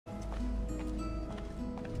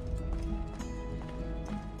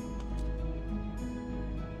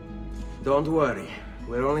Don't worry.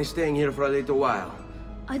 We're only staying here for a little while.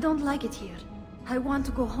 I don't like it here. I want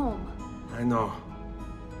to go home. I know.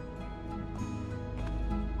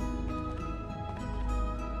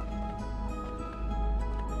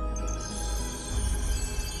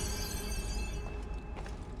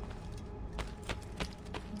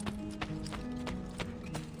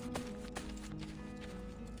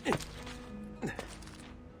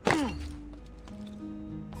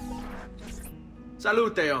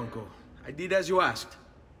 Salute, uncle. I did as you asked.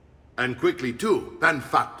 And quickly too, ben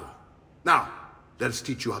fatto. Now, let's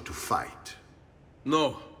teach you how to fight.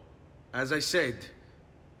 No. As I said,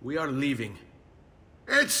 we are leaving.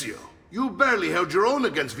 Ezio, you barely held your own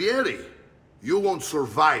against Vieri. You won't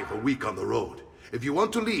survive a week on the road. If you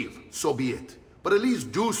want to leave, so be it. But at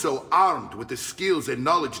least do so armed with the skills and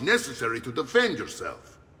knowledge necessary to defend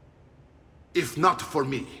yourself. If not for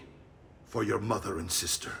me, for your mother and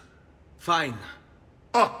sister. Fine.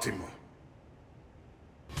 Ottimo.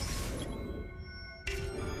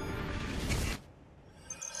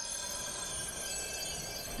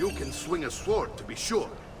 You can swing a sword, to be sure,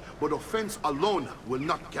 but offense alone will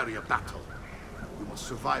not carry a battle. You must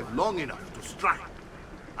survive long enough to strike.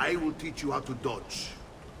 I will teach you how to dodge.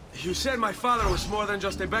 You said my father was more than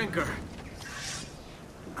just a banker.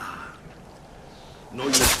 No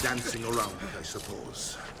use dancing around it, I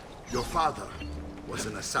suppose. Your father was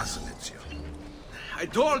an assassin, Ezio. I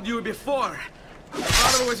told you before. My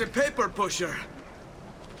father was a paper pusher.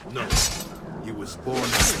 No, he was born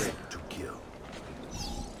and bred to kill.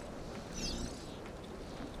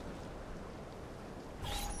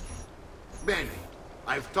 Bene,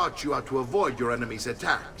 I've taught you how to avoid your enemy's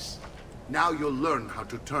attacks. Now you'll learn how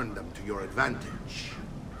to turn them to your advantage.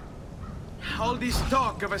 All this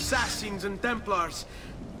talk of assassins and Templars,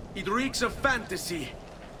 it reeks of fantasy.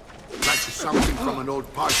 Like something from an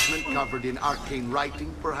old parchment covered in arcane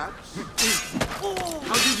writing, perhaps?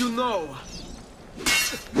 How did you know?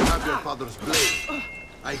 You have your father's blade.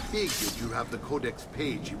 I figured you have the codex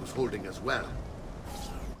page he was holding as well.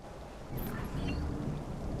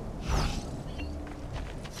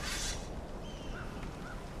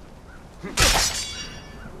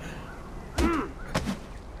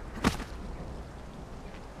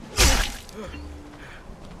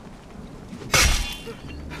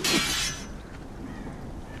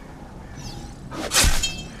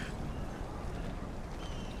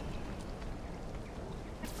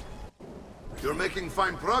 You're making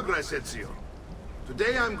fine progress, Ezio.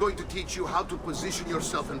 Today I'm going to teach you how to position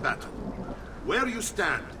yourself in battle. Where you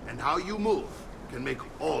stand and how you move can make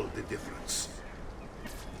all the difference.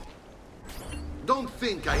 Don't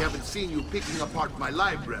think I haven't seen you picking apart my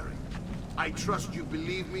library. I trust you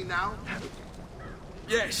believe me now?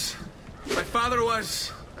 Yes. My father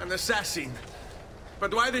was an assassin.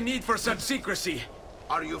 But why the need for such secrecy?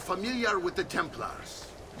 Are you familiar with the Templars?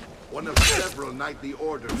 One of several knightly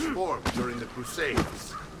orders formed during the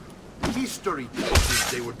Crusades. History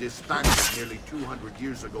teaches they were disbanded nearly 200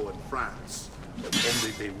 years ago in France.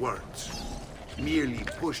 Only they weren't. Merely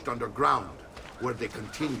pushed underground, where they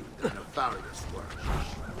continued their nefarious work.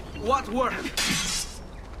 What work?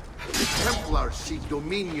 The Templars seek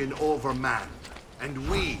dominion over man, and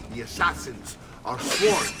we, the assassins, are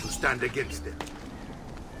sworn to stand against it.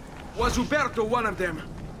 Was Uberto one of them?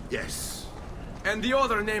 Yes. And the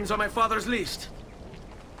other names on my father's list?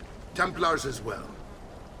 Templars as well.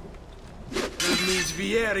 That means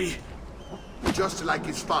Vieri. Just like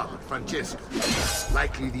his father, Francesco.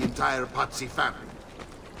 Likely the entire Pazzi family.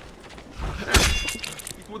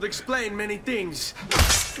 It would explain many things.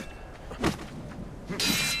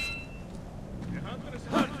 Your hunger is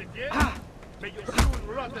hungry, yeah? May you soon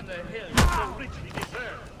rot in the hell you so richly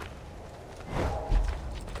deserve.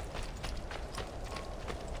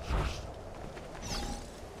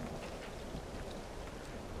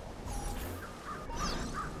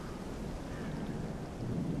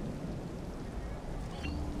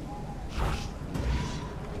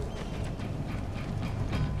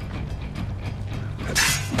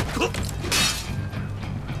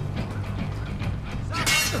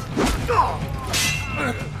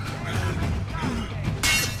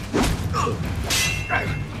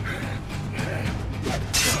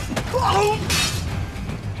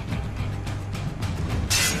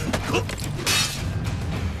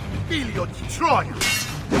 Figlio di Troia!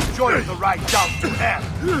 Enjoy the ride down to hell!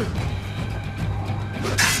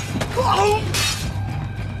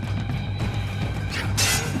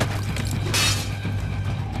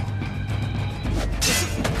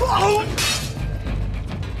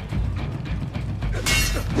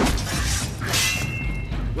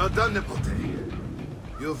 Well done,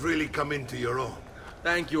 Nipote. You've really come into your own.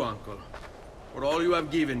 Thank you, Uncle, for all you have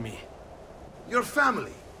given me. Your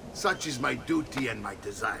family. Such is my duty and my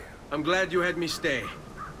desire. I'm glad you had me stay.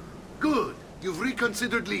 Good. You've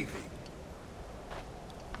reconsidered leaving.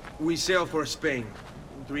 We sail for Spain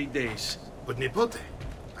in 3 days. But Nipote,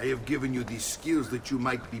 I have given you these skills that you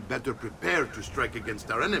might be better prepared to strike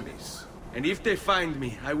against our enemies. And if they find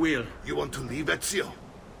me, I will. You want to leave, Ezio?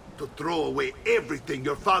 To throw away everything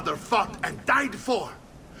your father fought and died for?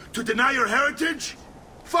 To deny your heritage?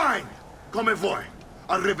 Fine! Come vuoi.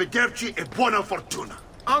 Arrivederci e buona fortuna.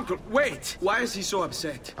 Uncle, wait! Why is he so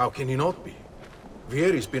upset? How can he not be?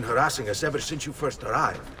 Vieri's been harassing us ever since you first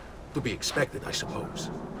arrived. To be expected, I suppose,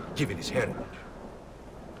 given his heritage.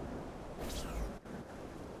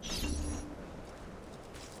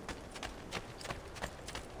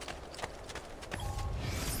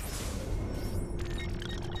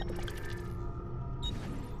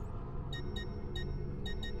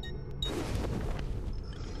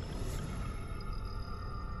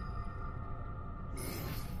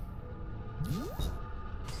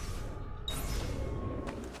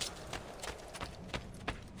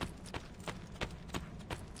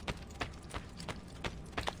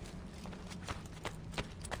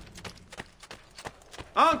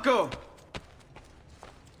 Uncle!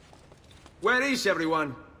 Where is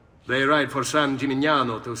everyone? They ride for San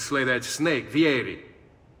Gimignano to slay that snake, Vieri.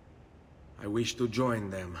 I wish to join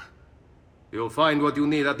them. You'll find what you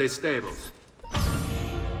need at the stables.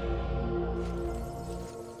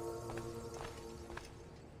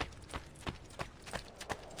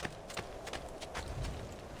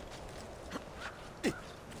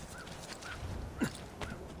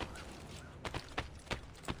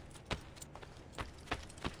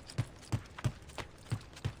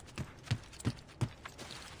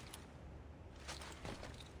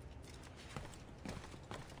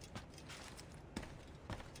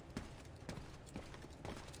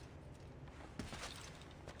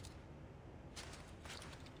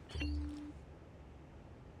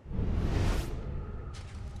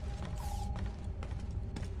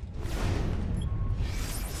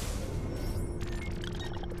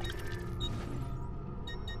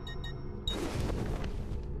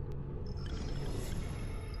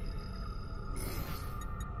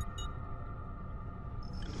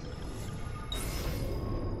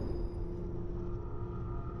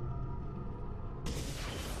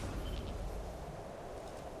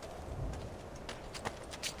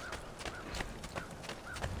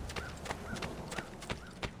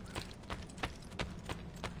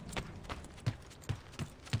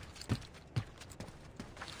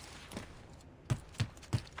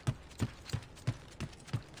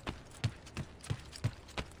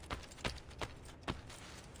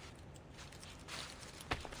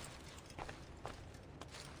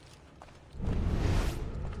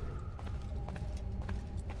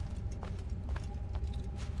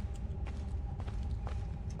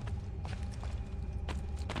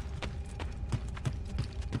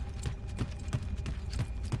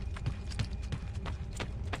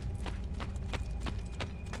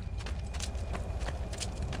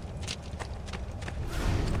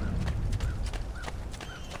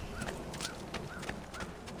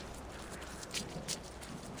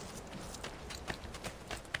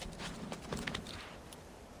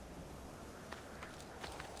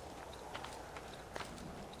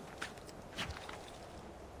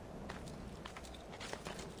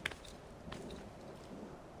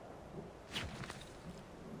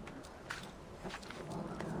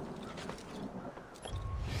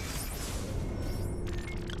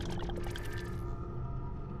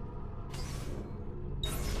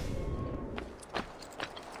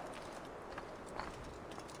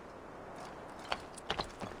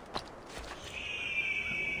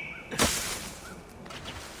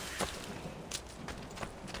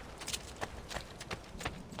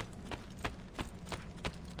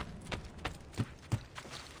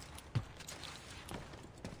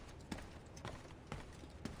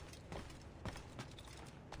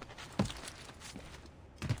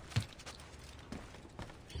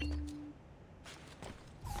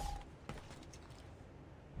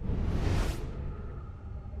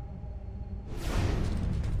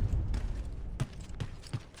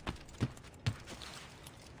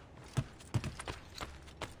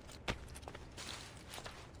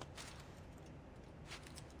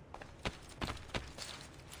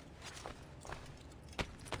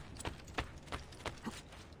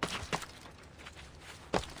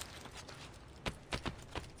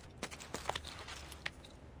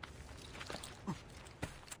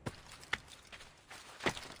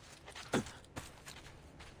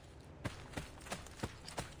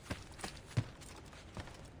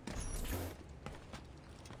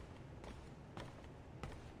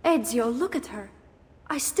 Ezio, look at her.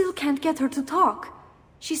 I still can't get her to talk.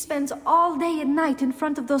 She spends all day and night in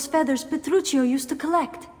front of those feathers Petruchio used to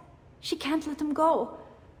collect. She can't let them go.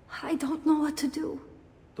 I don't know what to do.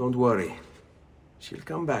 Don't worry. She'll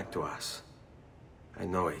come back to us. I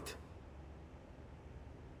know it.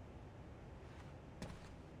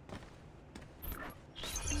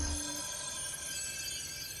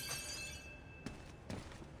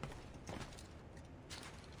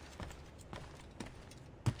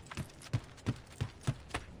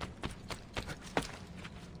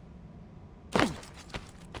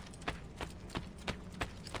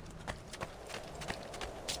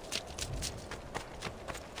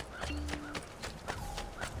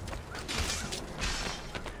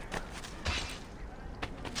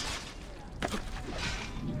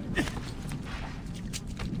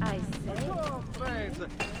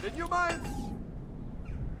 Did you mind?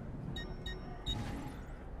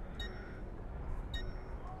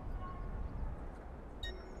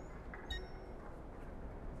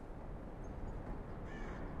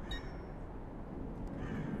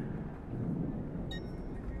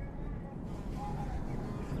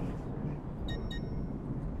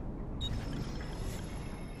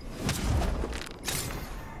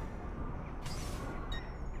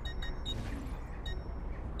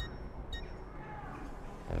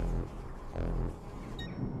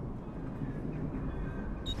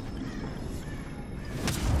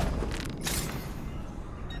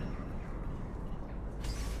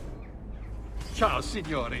 Ciao,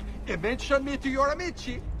 signore. E mention me to your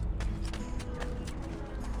amici.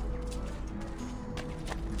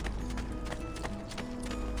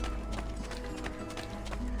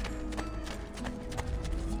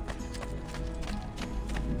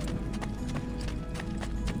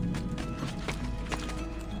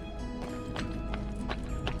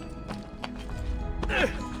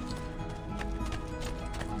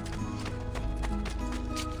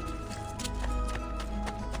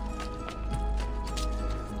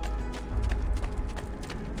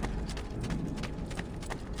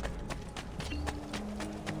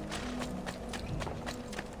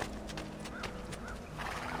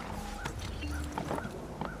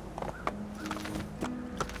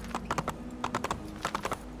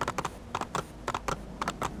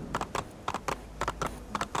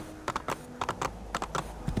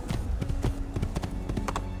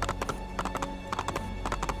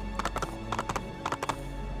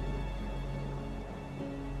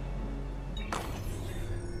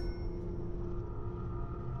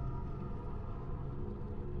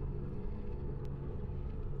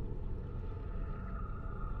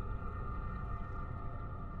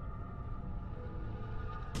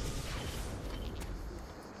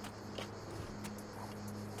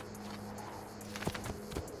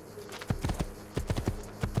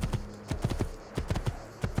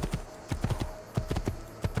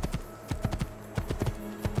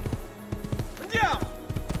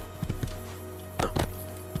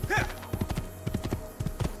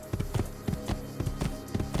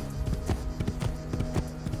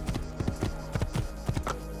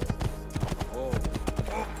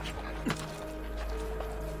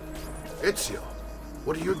 Ezio,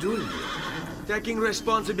 what are you doing here? Taking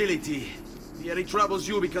responsibility. Vieri troubles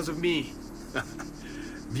you because of me.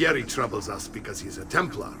 Vieri troubles us because he's a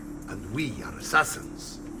Templar, and we are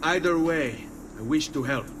assassins. Either way, I wish to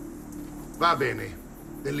help. Va bene.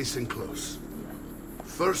 Then listen close.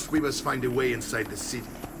 First, we must find a way inside the city,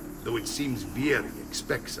 though it seems Vieri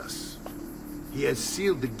expects us. He has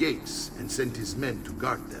sealed the gates and sent his men to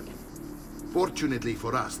guard them. Fortunately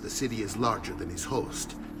for us, the city is larger than his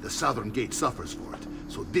host. The southern gate suffers for it,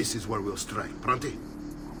 so this is where we'll strike. Pronti?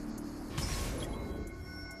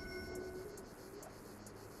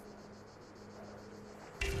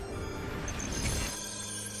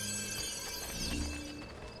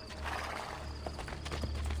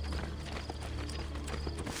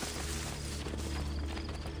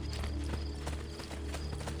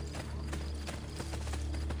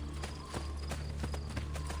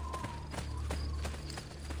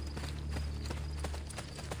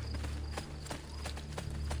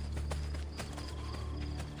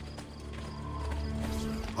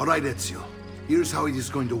 All right, Ezio. Here's how it is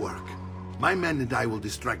going to work. My men and I will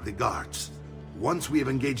distract the guards. Once we have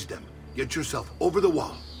engaged them, get yourself over the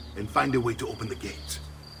wall and find a way to open the gate.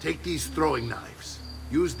 Take these throwing knives.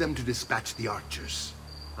 Use them to dispatch the archers.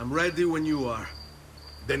 I'm ready when you are.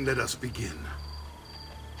 Then let us begin.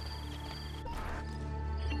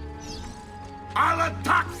 I'll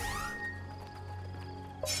attack!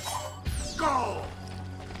 Go!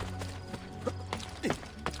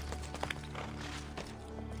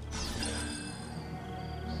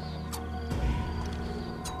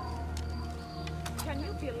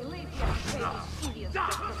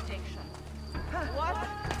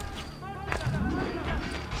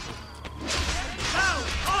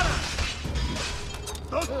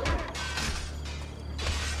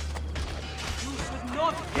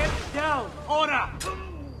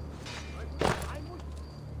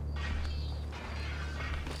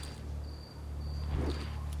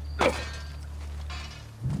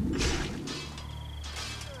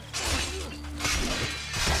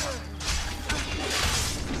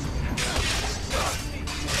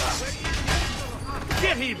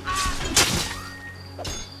 him!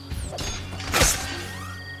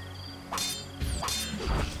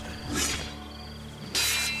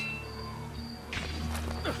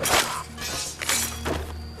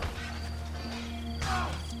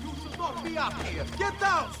 You should not be up here! Get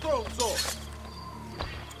down, strong sword!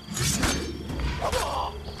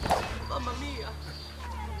 Mamma mia!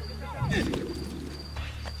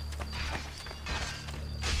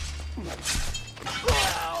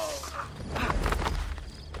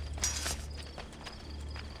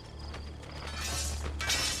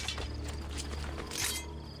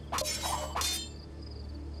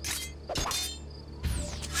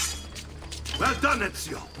 Well done,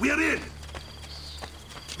 Ezio. We're in.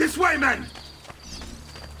 This way, men!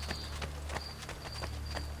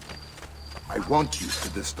 I want you to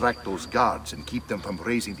distract those guards and keep them from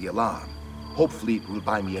raising the alarm. Hopefully it will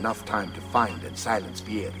buy me enough time to find and silence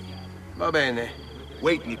Vieri. Va bene.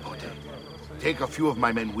 Wait, Nipote. Take a few of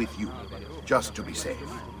my men with you, just to be safe.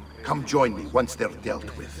 Come join me once they're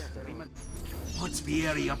dealt with. What's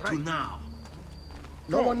Vieri up to now?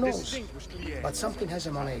 No one knows, but something has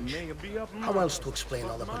him on edge. How else to explain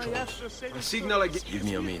all the patrols? A signal again. Give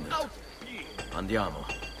me a minute. Andiamo.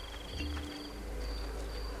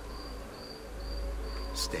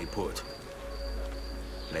 Stay put.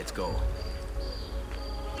 Let's go.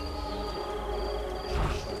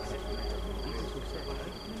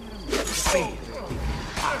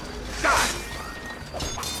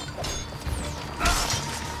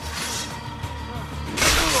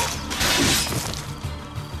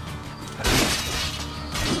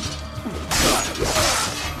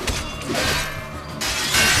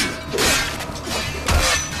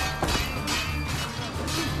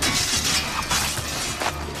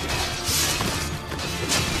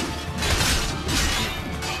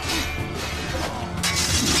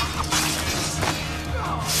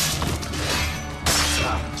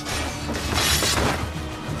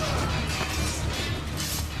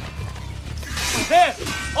 There!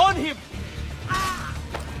 On him!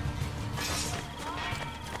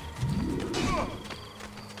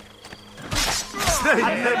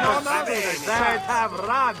 That have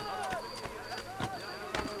run!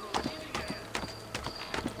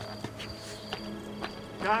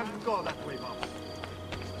 Can't go that way, boss.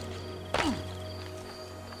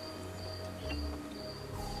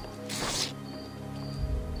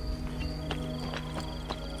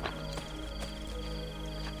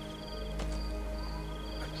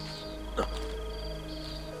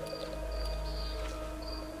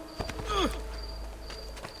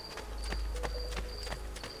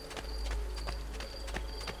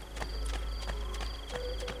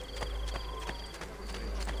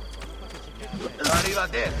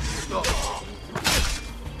 Arrivederci.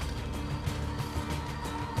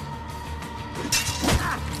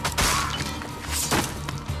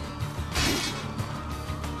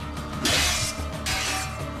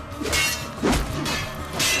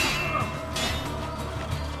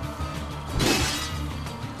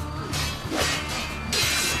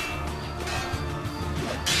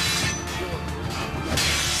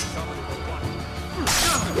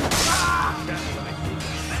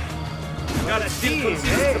 Gotta still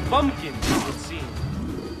consider the pumpkin, it would seem.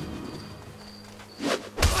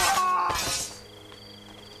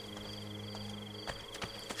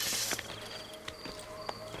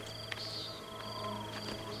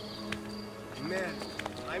 Man,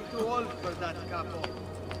 I'm too old for that capo.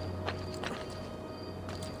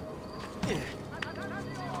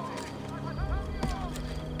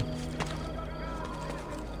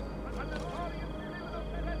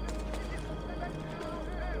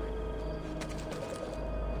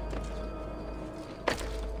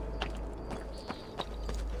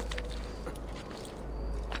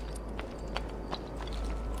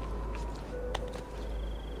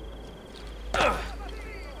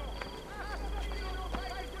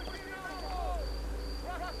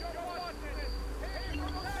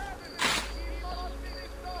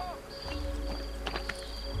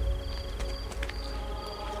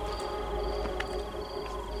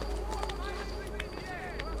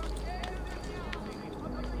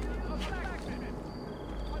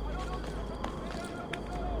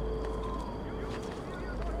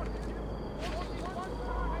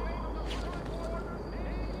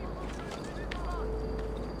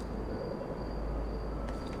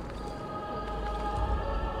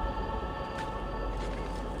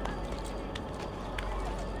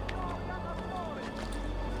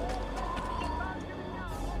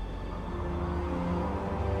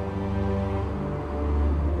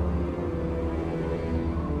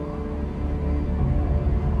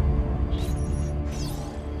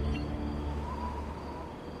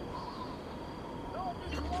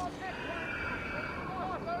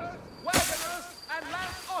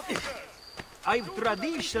 I've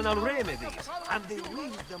traditional remedies and the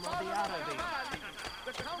wisdom of the Arabic.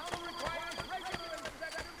 The council requires regular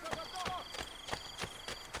inspections of the dock.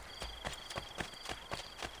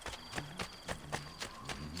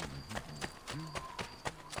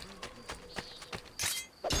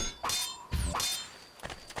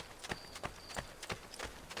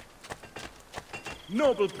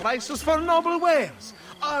 Noble prices for noble wares.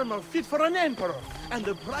 Armor fit for an emperor, and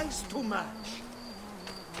the price to match.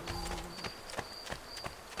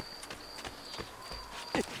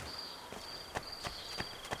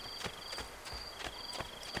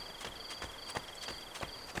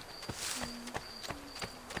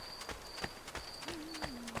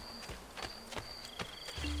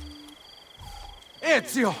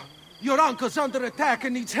 Ezio! Your uncle's under attack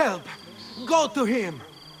and needs help. Go to him!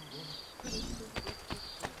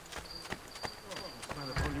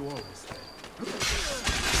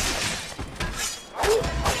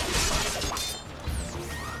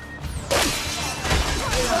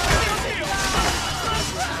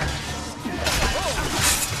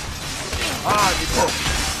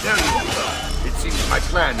 There you are. It seems my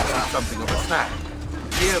plan is something of a snag.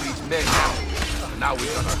 Here is men now, and now we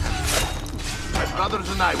got our hands full. My brothers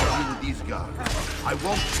and I will deal with these guards. I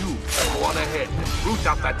want you to go on ahead and root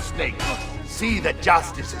out that snake. See that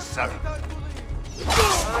justice is served.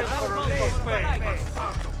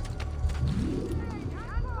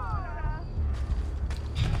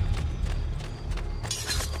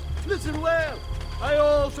 Listen well. I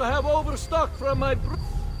also have overstock from my...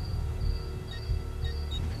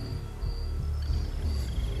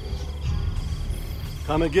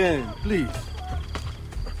 Come again, please.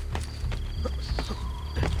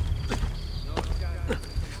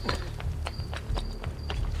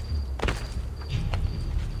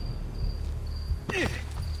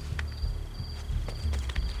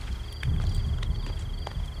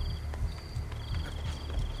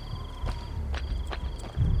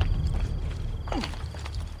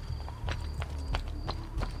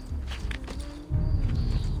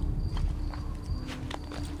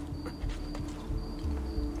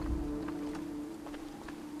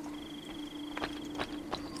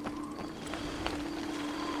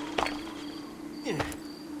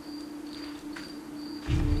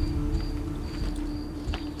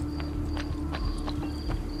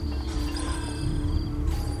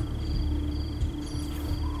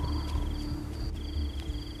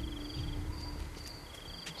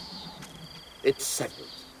 It's settled.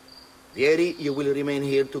 Vieri, you will remain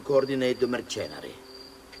here to coordinate the mercenary.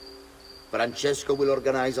 Francesco will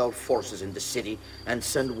organize our forces in the city and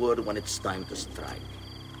send word when it's time to strike.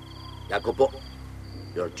 Jacopo,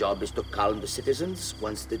 your job is to calm the citizens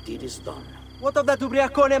once the deed is done. What of that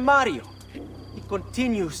Ubriacone Mario? He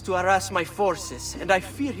continues to harass my forces, and I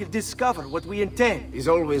fear he'll discover what we intend. He's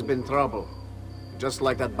always been trouble. Just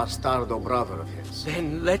like that bastardo brother of his.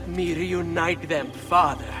 Then let me reunite them,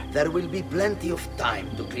 father. There will be plenty of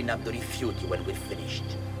time to clean up the refuge when we're finished.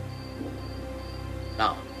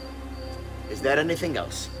 Now, is there anything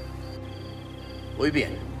else? Muy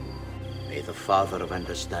bien. May the Father of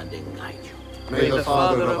Understanding guide you. May the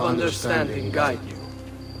Father of Understanding guide you.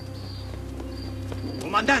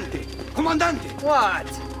 Comandante! Comandante!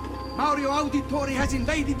 What? Mario Auditore has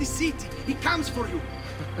invaded the city. He comes for you.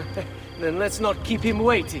 Then let's not keep him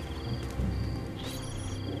waiting.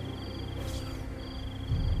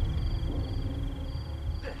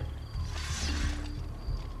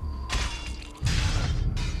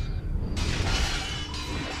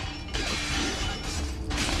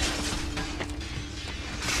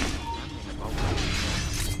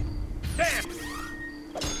 Damn!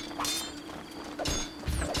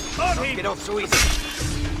 Don't get off so easy.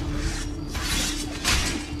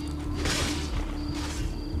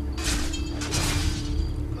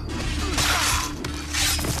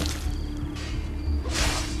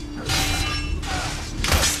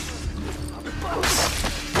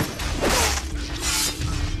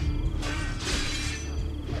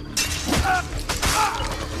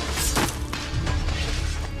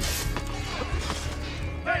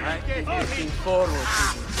 Looking forward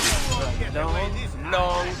to this for a long,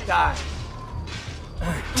 long time.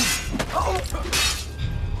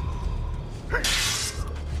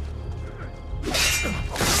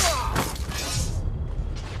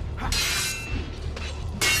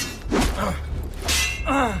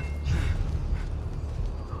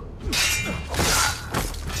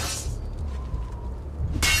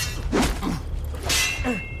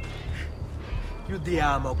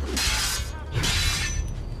 Chiudiamo.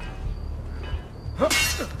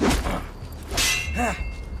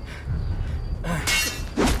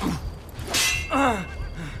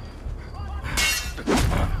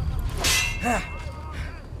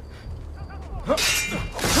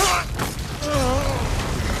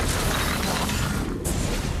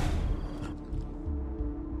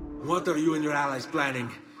 What are you and your allies planning?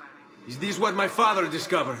 Is this what my father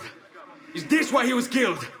discovered? Is this why he was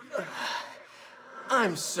killed?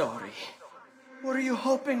 I'm sorry. Were you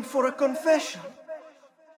hoping for a confession?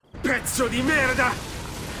 Pezzo di merda!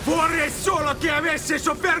 Vorrei solo che avesse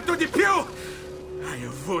sofferto di più! Hai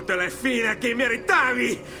avuto la fine che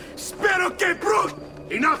meritavi! Spero che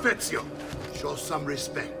Enough, Ezio! Show some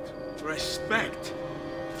respect. Respect?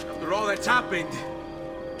 After all that's happened,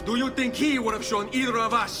 do you think he would have shown either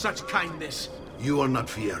of us such kindness? You are not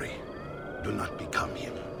Fieri. Do not become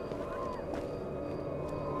him.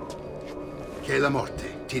 Che la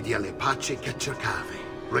morte ti dia le pace che cercavi.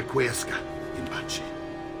 Requiesca in pace.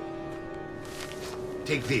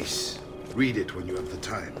 Take this. Read it when you have the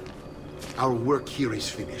time. Our work here is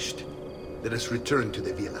finished. Let us return to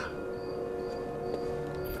the villa.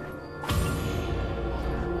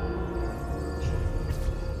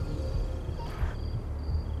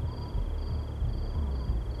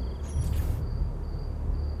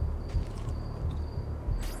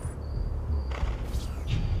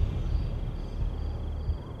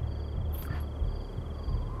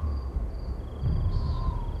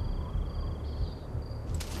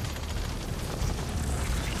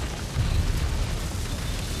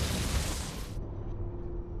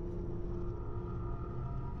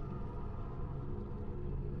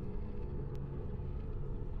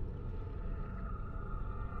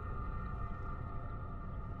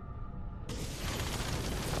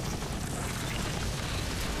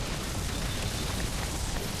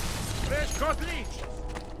 Scotland!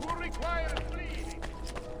 Who requires bleeding?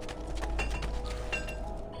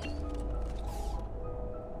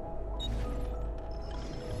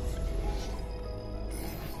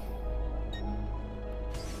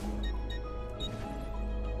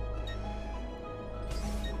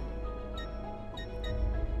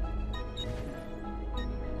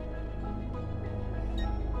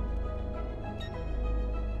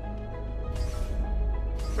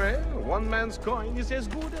 Well, one man's coin is as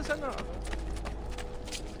good as another.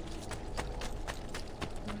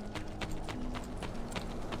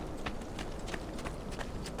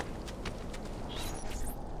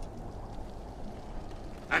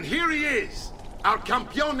 And here he is, our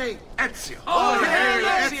campione Ezio. Oh, hey,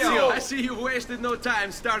 Ezio! I see you've wasted no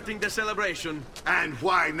time starting the celebration. And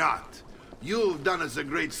why not? You've done us a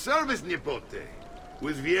great service, Nipote.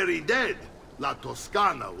 With Vieri dead, La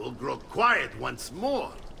Toscana will grow quiet once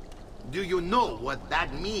more. Do you know what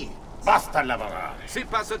that means? Basta lavorare. Si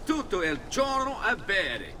passa tutto il giorno a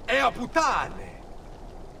bere. E a puttane!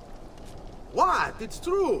 What? It's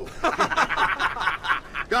true!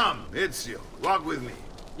 Come, Ezio, walk with me.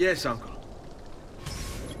 Yes, uncle.